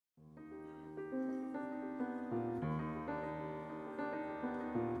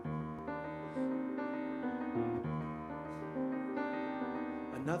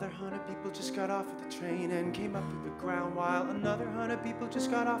Another 100 people just got off of the train and came up through the ground, while another 100 people just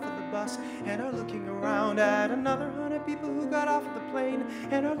got off of the bus and are looking around at another 100 people who got off of the plane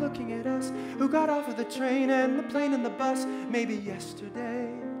and are looking at us who got off of the train and the plane and the bus maybe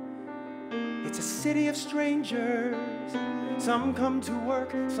yesterday. It's a city of strangers. Some come to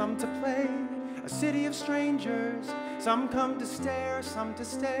work, some to play. A city of strangers. Some come to stare, some to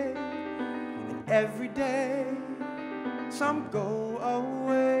stay. And every day some go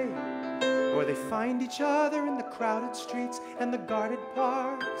away, or they find each other in the crowded streets and the guarded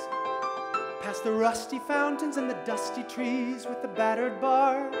parks, past the rusty fountains and the dusty trees with the battered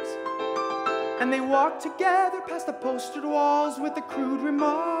barks. And they walk together past the postered walls with the crude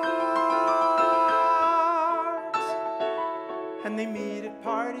remarks. And they meet at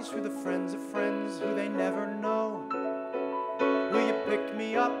parties with the friends of friends who they never know. Will you pick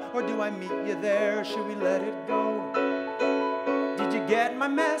me up, or do I meet you there, or should we let it go? Did you get my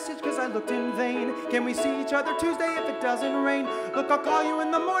message? 'Cause I looked in vain. Can we see each other Tuesday if it doesn't rain? Look, I'll call you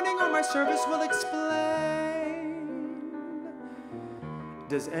in the morning, or my service will explain.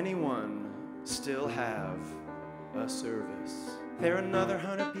 Does anyone still have a service? There are another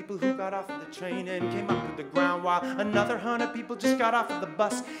 100 people who got off of the train and came up to the ground, while another 100 people just got off of the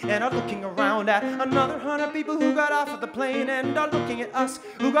bus and are looking around at another 100 people who got off of the plane and are looking at us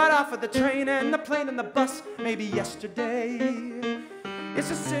who got off of the train and the plane and the bus maybe yesterday. It's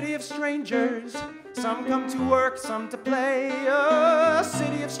a city of strangers. Some come to work, some to play. A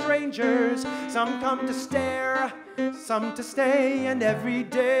city of strangers. Some come to stare, some to stay, and every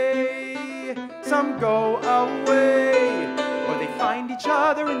day some go away, or they find each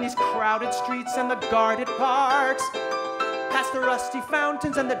other in these crowded streets and the guarded parks, past the rusty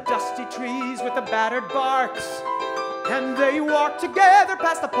fountains and the dusty trees with the battered barks. And they walk together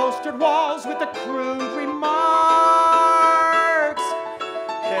past the postered walls with the crude remarks.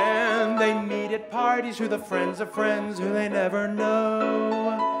 And they meet at parties with the friends of friends who they never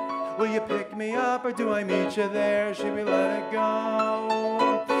know. Will you pick me up, or do I meet you there? Should we let it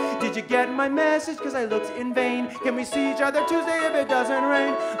go? Did you get my message? 'Cause I looked in vain. Can we see each other Tuesday if it doesn't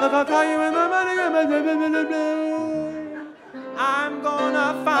rain? Look, I'll call you in the morning. I'm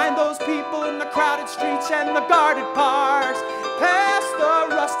gonna find those people in the crowded streets and the guarded parks, past the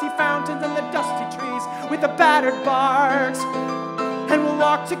rusty fountains and the dusty trees with the battered barks. And we'll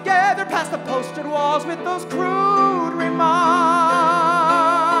walk together past the posted walls with those crude remarks.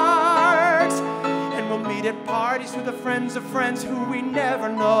 And we'll meet at parties with the friends of friends who we never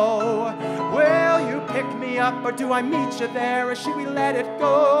know. Will you pick me up, or do I meet you there, or should we let it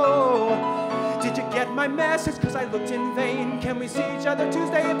go? Did you get my message? 'Cause I looked in vain. Can we see each other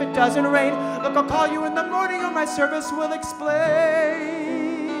Tuesday if it doesn't rain? Look, I'll call you in the morning, or my service will explain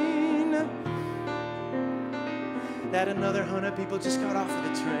that another 100 people just got off of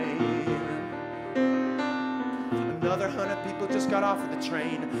the train. Another 100 people just got off of the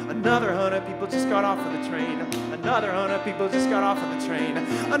train. Another 100 people just got off of the train. Another 100 people just got off of the train.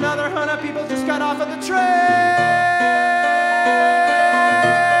 Another 100 people just got off of the train.